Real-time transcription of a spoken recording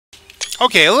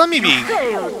Okay, let me be...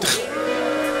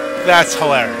 That's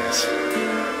hilarious.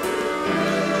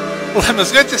 I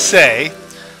was going to say,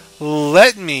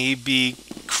 let me be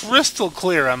crystal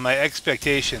clear on my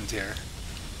expectations here.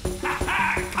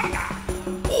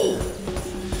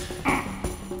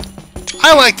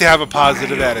 I like to have a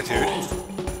positive attitude.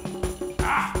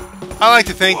 I like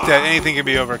to think that anything can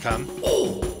be overcome.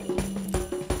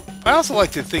 I also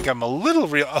like to think I'm a little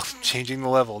real... Oh, changing the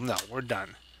level. No, we're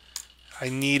done. I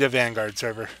need a Vanguard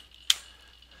server.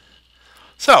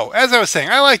 So, as I was saying,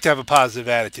 I like to have a positive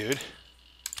attitude.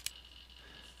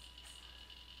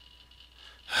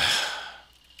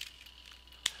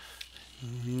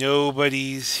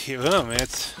 Nobody's here. Oh, man,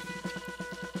 it's...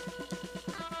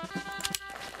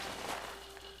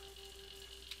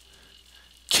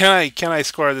 Can I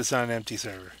score this on an empty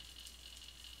server?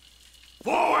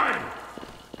 Forward!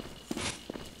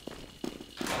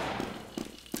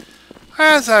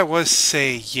 As I was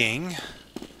saying,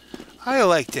 I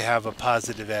like to have a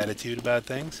positive attitude about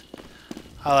things.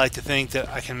 I like to think that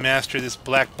I can master this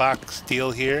black box deal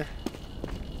here.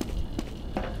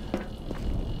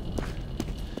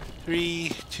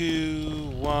 3, 2,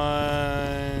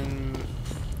 1,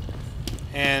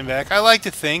 and back. I like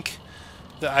to think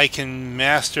that I can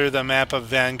master the map of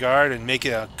Vanguard and make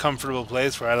it a comfortable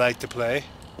place where I like to play.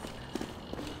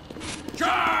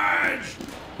 Charge!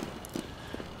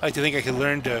 I like to think I can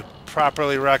learn to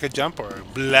properly rocket jump, or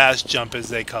blast jump as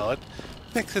they call it.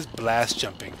 I think this is blast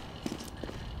jumping.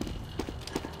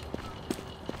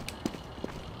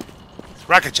 It's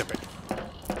rocket jumping.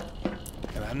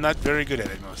 And I'm not very good at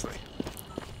it mostly.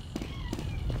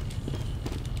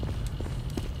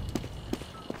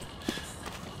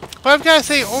 But I've got to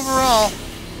say, overall,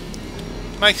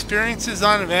 my experiences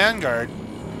on Vanguard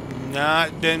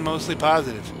not been mostly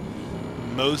positive.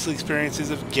 Mostly experiences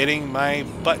of getting my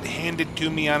butt handed to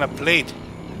me on a plate.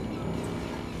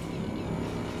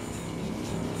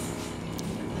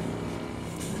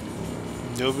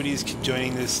 Nobody's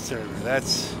joining this server.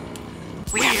 That's...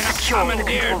 We have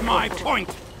commandeered my point!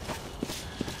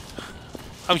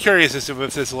 I'm curious as to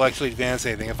if this will actually advance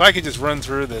anything. If I could just run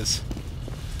through this,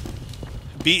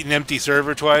 beat an empty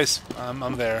server twice,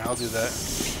 I'm there. I'll do that.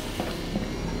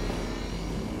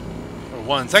 Or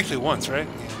once. Actually once, right?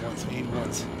 Yeah, once. We need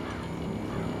once.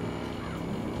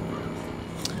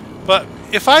 But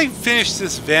if I finish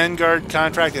this Vanguard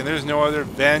contract and there's no other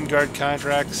Vanguard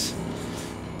contracts,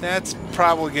 that's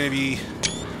probably going to be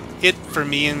it for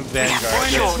me in Vanguard.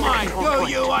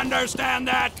 Do you understand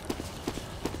that?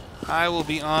 I will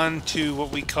be on to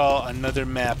what we call another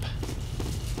map.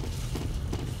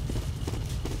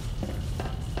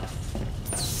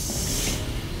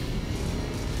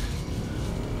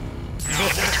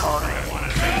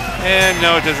 And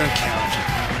no, it doesn't count.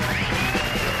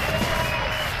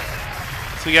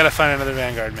 So we gotta find another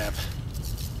Vanguard map.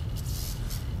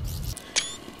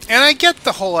 And I get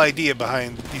the whole idea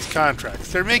behind these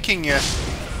contracts. They're making you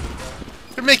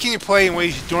play in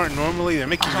ways you don't normally. They're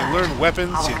making you learn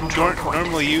weapons you don't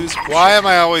normally use. Why am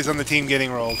I always on the team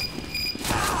getting rolled?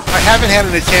 I haven't had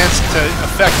a chance to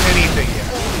affect anything yet.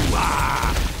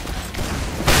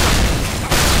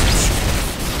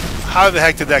 How the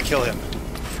heck did that kill him?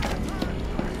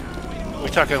 Are we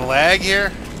talking lag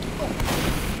here?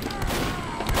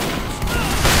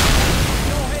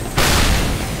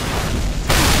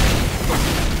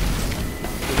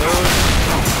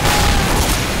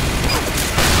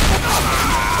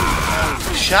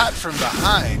 Shot from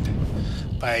behind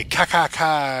by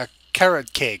Kakaka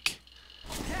Carrot Cake.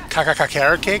 Kakaka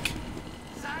Carrot Cake?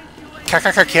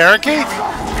 Kakaka Carrot Cake?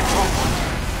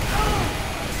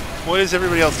 What is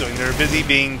everybody else doing? They're busy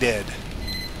being dead.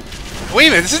 Wait a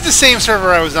minute, this is the same server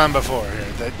I was on before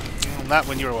here. That, well, not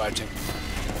when you were watching.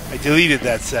 I deleted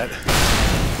that set.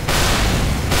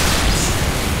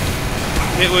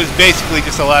 It was basically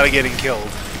just a lot of getting killed.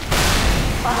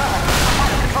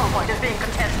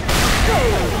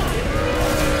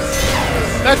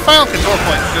 That final control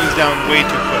point goes down way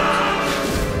too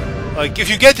quick. Like, if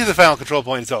you get to the final control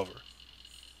point, it's over.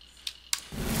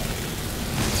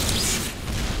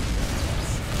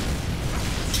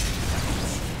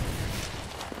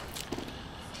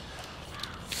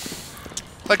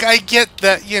 Like, I get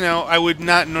that, you know, I would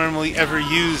not normally ever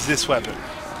use this weapon.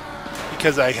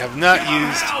 Because I have not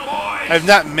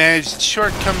managed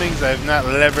shortcomings, I have not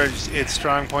leveraged its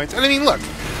strong points. And I mean, look,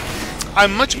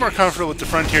 I'm much more comfortable with the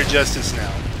Frontier Justice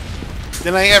now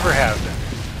than I ever have been.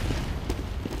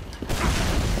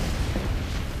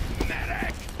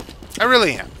 I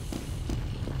really am.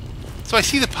 So I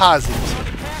see the positives.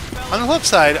 On the flip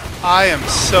side, I am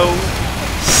so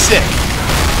sick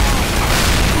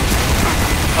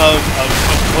of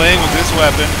playing with this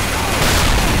weapon.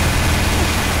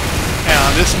 And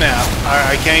on this map,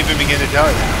 I can't even begin to tell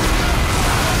you.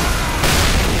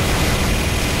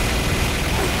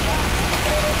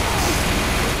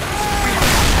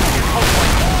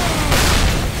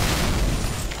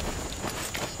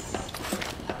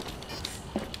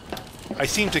 I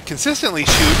seem to consistently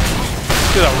shoot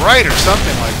to the right or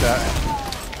something like that.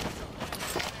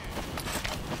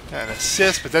 Got an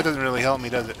assist, but that doesn't really help me,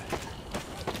 does it?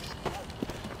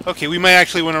 Okay, we might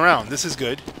actually win a round. This is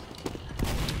good.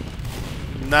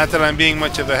 Not that I'm being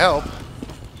much of a help.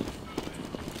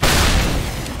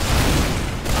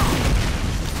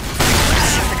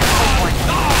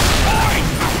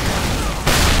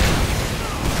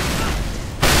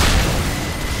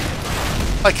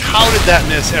 Like, how did that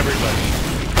miss everybody?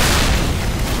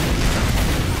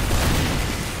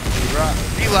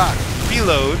 Reload.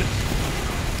 Reload.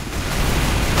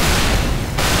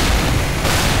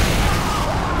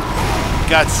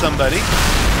 Got somebody.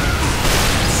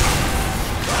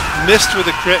 Missed with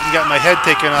a crit and got my head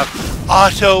taken off.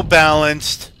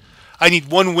 Auto-balanced. I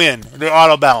need one win. They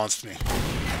auto-balanced me.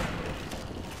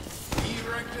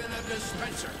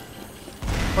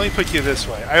 Let me put you this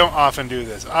way. I don't often do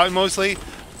this. Mostly...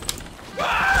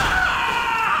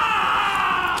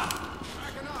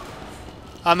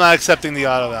 I'm not accepting the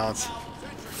auto-balance.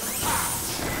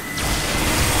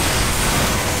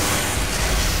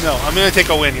 No, I'm going to take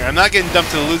a win here. I'm not getting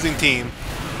dumped to the losing team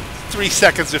 3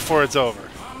 seconds before it's over.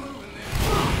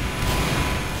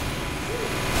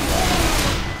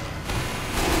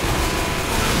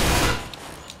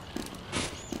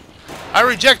 I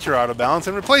reject your auto-balance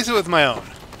and replace it with my own.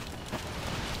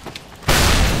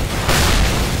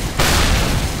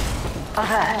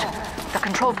 Alert! The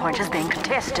control point is being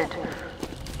contested.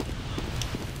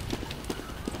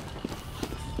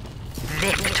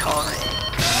 Victory.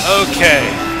 Okay.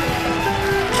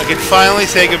 I can finally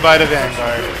say goodbye to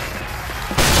Vanguard.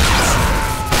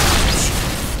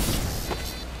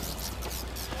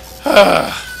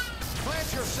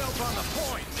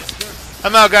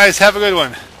 I'm out, guys. Have a good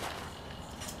one.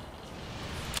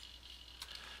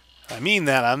 I mean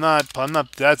that. I'm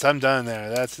done there.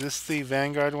 That's this the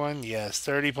Vanguard one? Yes.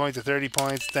 30 points to 30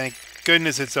 points. Thank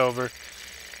goodness it's over.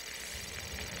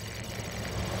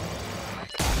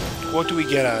 What do we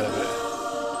get out of it?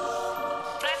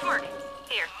 Nice work.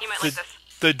 Here, you might like this.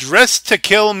 The Dress to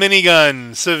Kill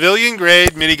minigun. Civilian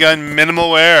grade minigun,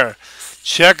 minimal wear.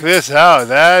 Check this out.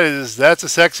 That's a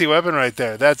sexy weapon right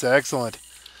there. That's excellent.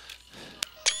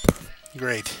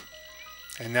 Great.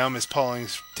 And now Miss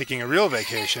Pauling's taking a real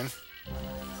vacation.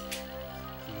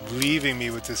 Leaving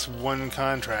me with this one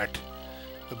contract.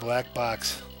 The black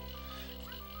box.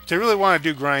 Which I really want to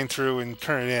do grind through and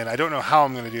turn it in. I don't know how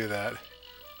I'm going to do that.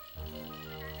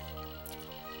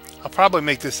 I'll probably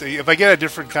make this... If I get a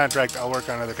different contract, I'll work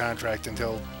on another contract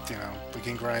until, you know, we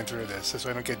can grind through this. So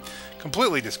I don't get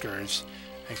completely discouraged.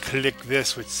 And click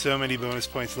this with so many bonus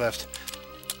points left.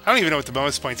 I don't even know what the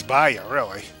bonus points buy you,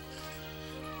 really.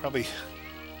 Probably...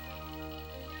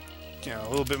 You know, a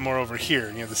little bit more over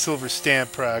here. You know, the silver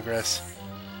stamp progress.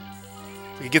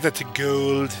 We can get that to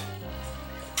gold.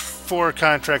 4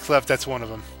 contracts left. That's one of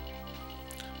them.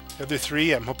 The other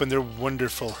 3, I'm hoping they're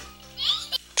wonderful.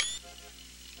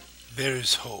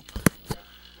 There's hope.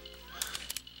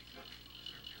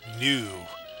 New.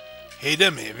 Hey,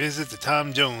 dummy, visit the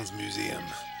Tom Jones Museum.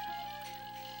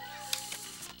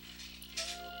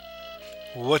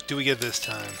 What do we get this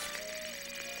time?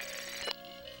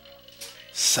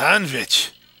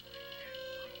 Sandwich.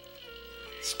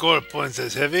 Score points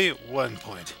as heavy, 1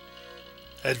 point.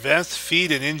 Advanced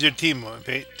feed an injured team,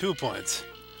 2 points.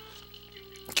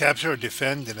 Capture or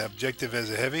defend an objective as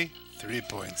a heavy, 3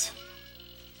 points.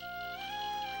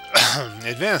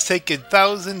 Advanced, take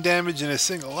 1,000 damage in a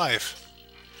single life.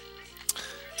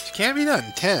 It can't be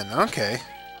done. 10, okay.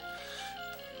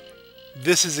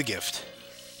 This is a gift.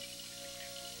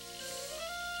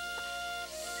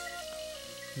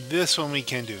 This one we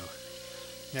can do.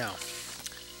 Now,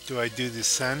 do I do this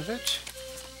sandwich?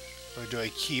 Or do I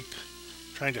keep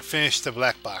trying to finish the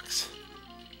black box?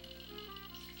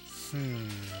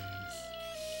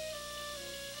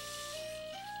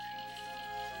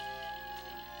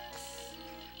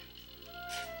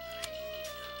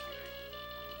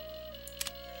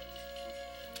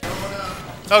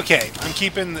 Okay, I'm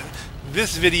keeping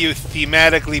this video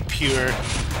thematically pure.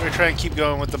 We're going to try and keep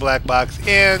going with the black box,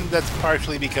 and that's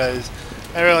partially because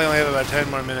I really only have about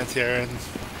 10 more minutes here, and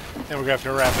then we're going to have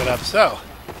to wrap it up. So,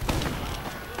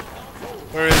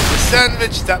 whereas the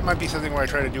sandwich, that might be something where I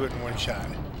try to do it in one shot.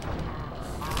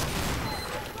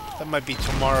 That might be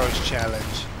tomorrow's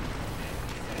challenge.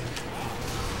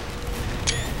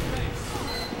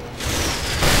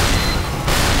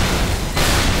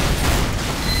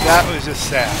 That was just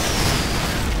sad.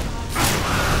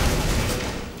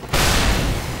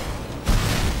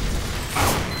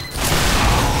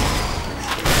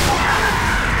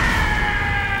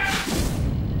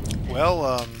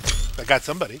 Well, I got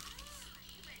somebody.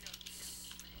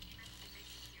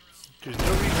 There's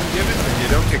no reason to give it, and you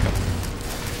don't kick them.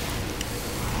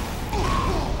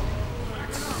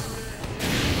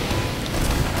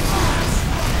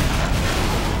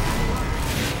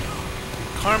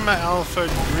 Karma Alpha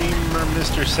Dreamer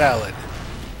Mr. Salad.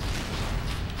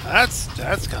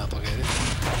 That's complicated.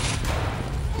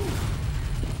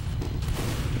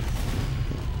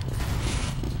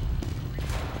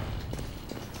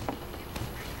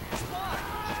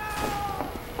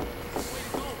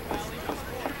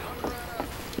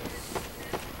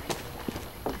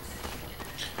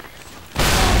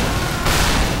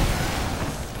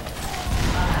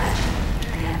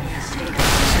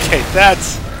 Okay,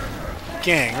 that's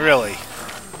gang, really.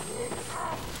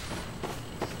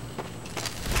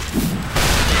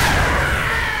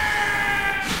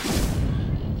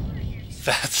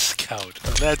 That's scout.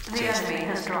 That's The just enemy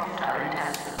has dropped our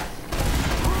intelligence.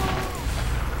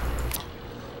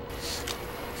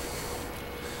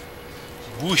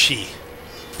 whooshy.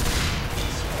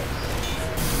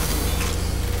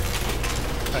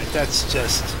 Alright, that's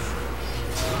just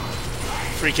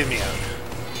freaking me out.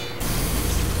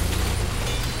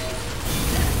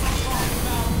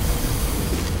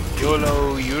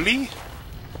 YOLO Yuli?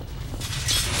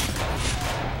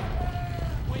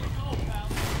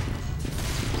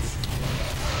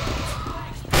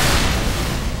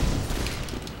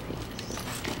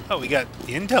 Oh, we got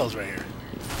the intels right here.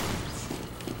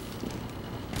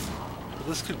 Well,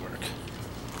 this could work.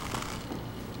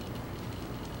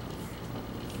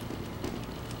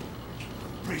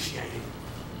 Appreciate it.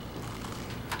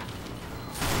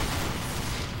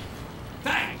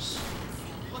 Thanks.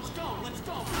 Let's go. Let's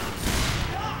go.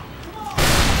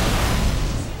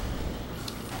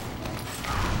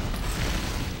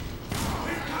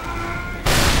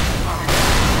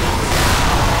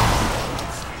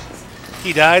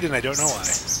 He died, and I don't know why.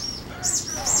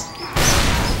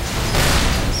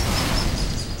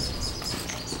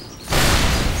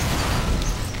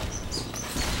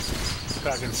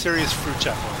 Talking serious fruit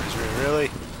chop orders, really?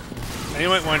 And you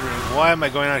might be wondering, why am I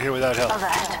going out here without help? Alert. The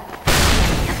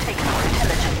enemy has taken our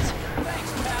intelligence.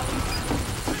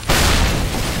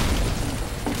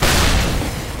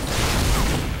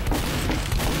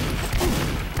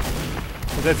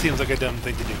 Well, that seems like a dumb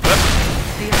thing to do. But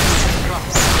The enemy has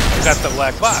dropped. I got the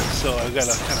black box, so I've got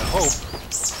to kind of hope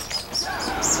I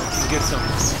can get some.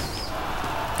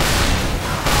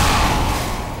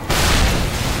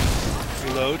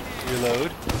 Reload,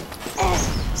 reload.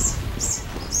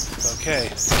 Okay.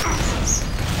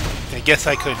 I guess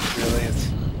I couldn't, really. It's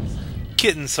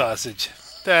kitten sausage.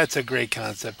 That's a great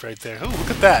concept right there. Oh, look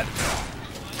at that.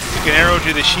 Took an arrow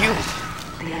to the shield.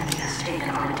 The enemy has taken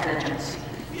our intelligence.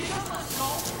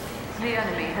 The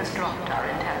enemy has dropped our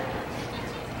intelligence.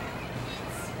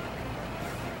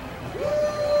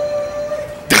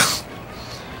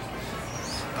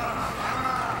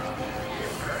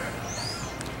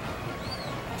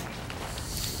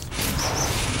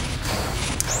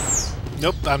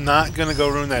 Nope, I'm not going to go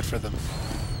ruin that for them.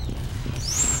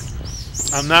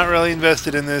 I'm not really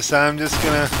invested in this. I'm just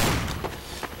going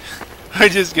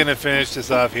to finish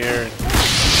this off here.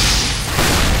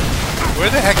 Where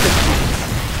the heck did...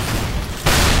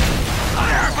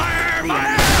 The enemy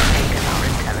has taken our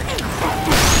intelligence.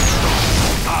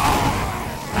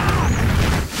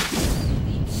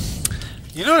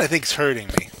 You know what I think's hurting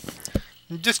me?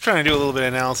 I'm just trying to do a little bit of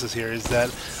analysis here, is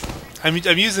that I'm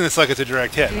using this like it's a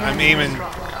direct hit. I'm aiming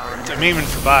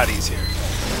for bodies here.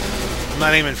 I'm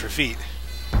not aiming for feet.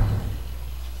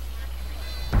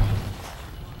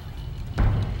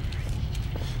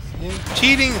 Yeah,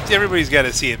 cheating, everybody's got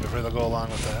to see it before they'll go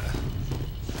along with that.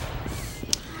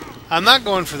 I'm not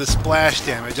going for the splash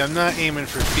damage. I'm not aiming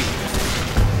for feet.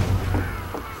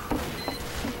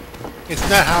 It's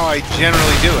not how I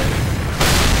generally do it.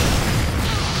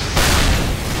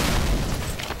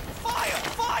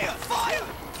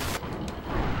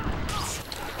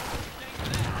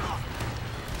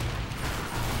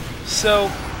 So,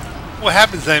 what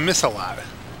happens is I miss a lot.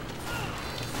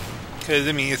 Because,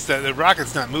 I mean, it's the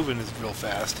rocket's not moving as real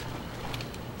fast.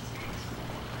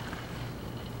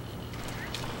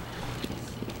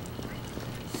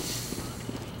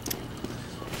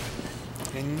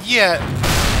 And yet...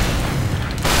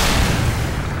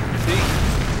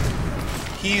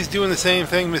 See? He's doing the same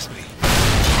thing, missed me. Of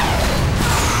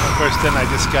course, then I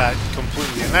just got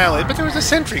completely annihilated. But there was a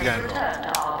sentry gun. Return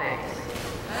to our base.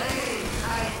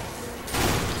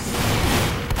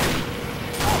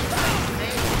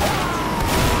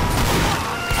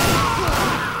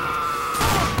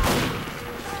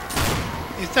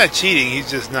 not cheating,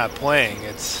 he's just not playing.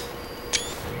 It's...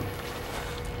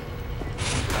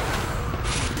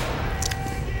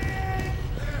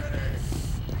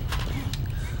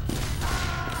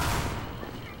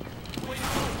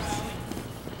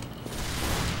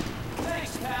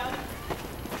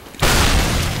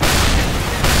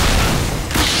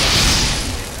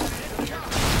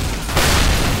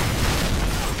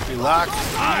 Relock,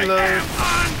 reload.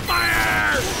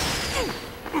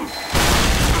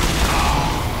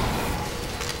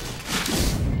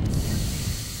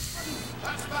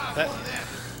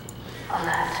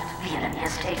 Alert. The enemy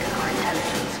has taken our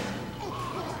intelligence.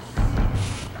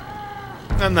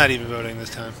 I'm not even voting this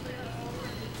time.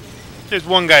 There's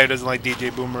one guy who doesn't like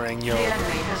DJ Boomerang, yo. The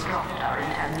enemy has dropped our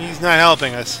intelligence. He's not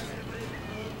helping us.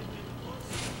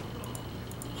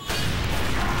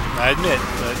 I admit,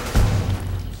 but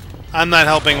I'm not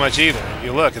helping much either. If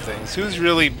you look at things, who's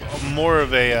really more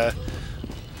of a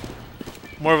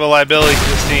liability to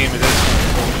this team at this point?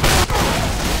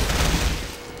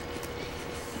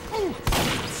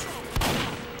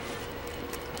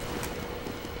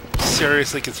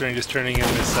 Seriously considering just turning in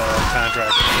this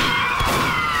contract.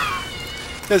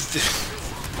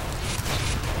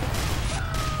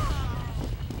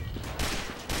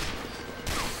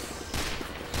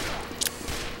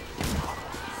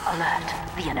 Alert.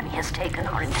 The enemy has taken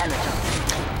our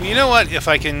intelligence. Well, you know what? If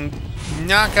I can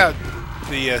knock out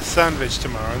the sandwich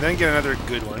tomorrow, and then get another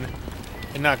good one,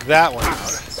 and knock that one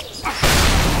out.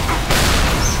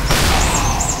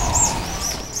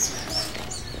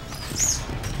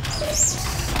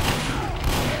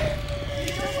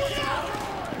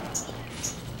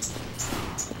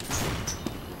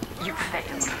 You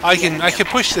failed. I can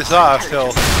push this off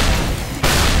till.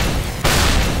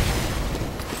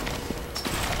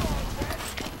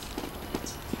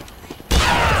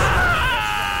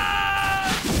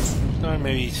 Or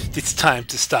maybe it's time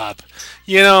to stop.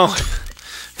 You know,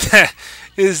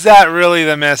 is that really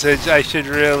the message? I should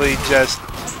really just.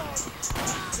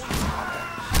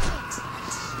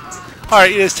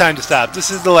 Alright, it is time to stop. This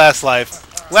is the last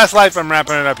life. Last life, I'm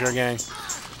wrapping it up here, gang.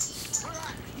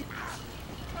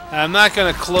 I'm not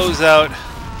going to close out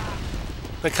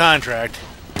the contract.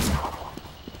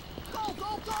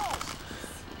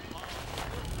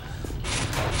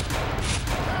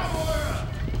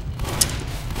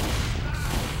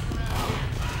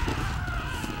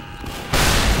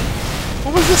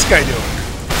 What was this guy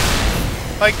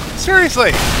doing? Like,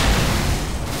 seriously?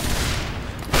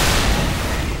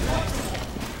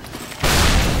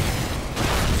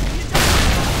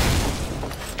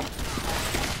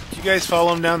 You guys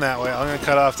follow him down that way. I'm gonna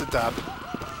cut off the top.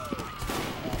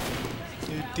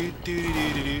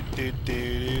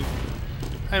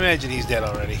 I imagine he's dead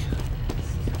already.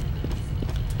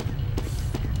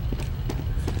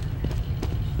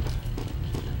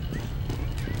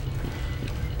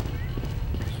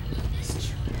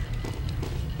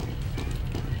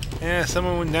 Yeah,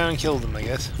 someone went down and killed him, I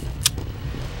guess.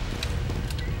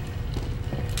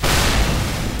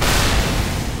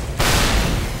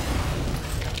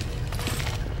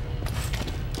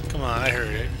 Come on, I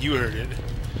heard it. You heard it.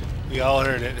 We all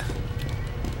heard it.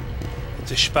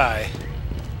 It's a spy.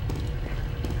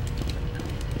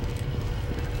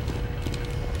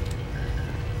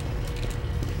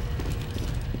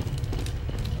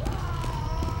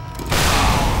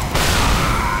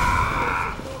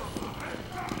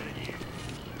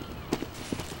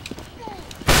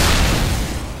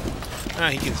 Ah,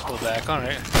 he can pull back. All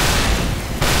right.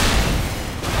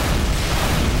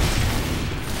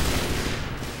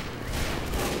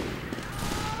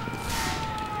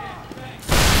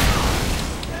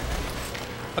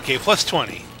 Okay, plus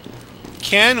 20.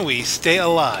 Can we stay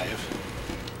alive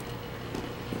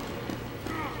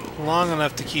long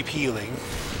enough to keep healing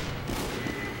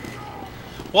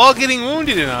while getting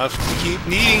wounded enough to keep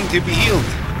needing to be healed?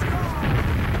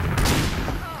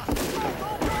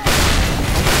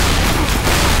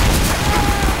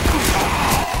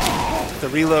 The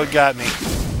reload got me.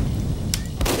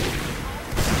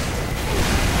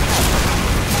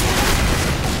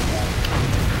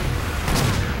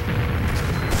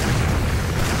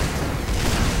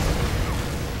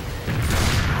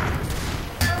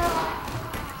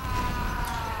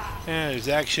 And there's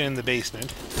action in the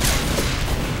basement.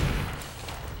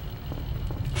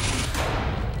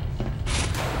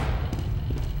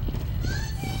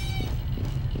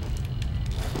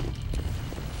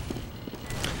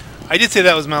 I did say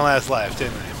that was my last life,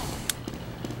 didn't I?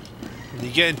 When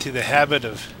you get into the habit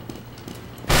of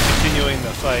continuing the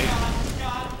fight.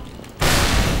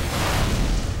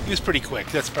 He was pretty quick.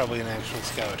 That's probably an actual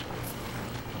scout.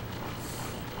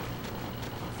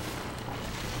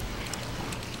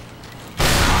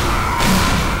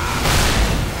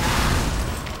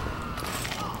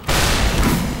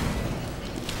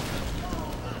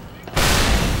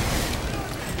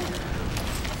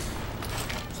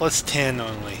 Plus 10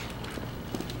 only.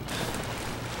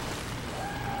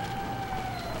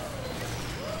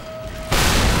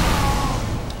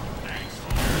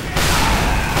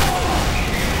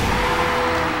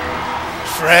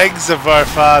 Frags of Our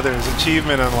Fathers.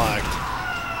 Achievement unlocked.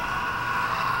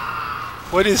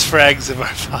 What is Frags of Our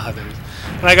Fathers?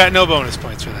 And I got no bonus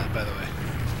points for that, by the way.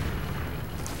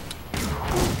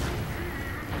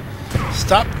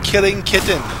 Stop killing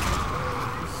kitten.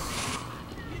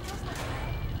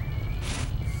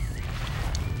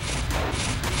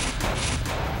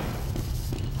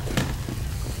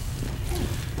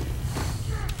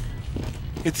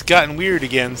 It's gotten weird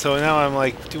again, so now I'm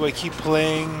like, do I keep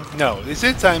playing? No, is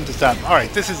it time to stop?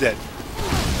 Alright, this is it.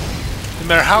 No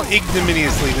matter how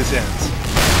ignominiously this ends.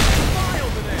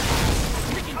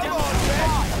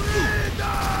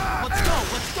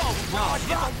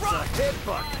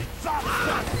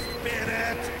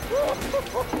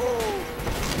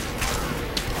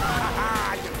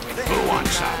 Who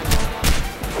wants some?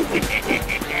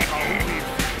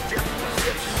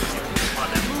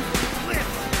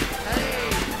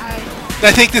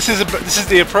 I think this is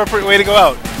the appropriate way to go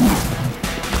out.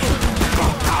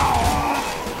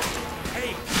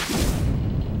 Hey,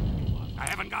 I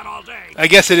haven't got all day. I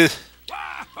guess it is.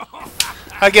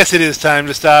 I guess it is time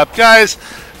to stop, guys.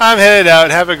 I'm headed out.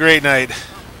 Have a great night.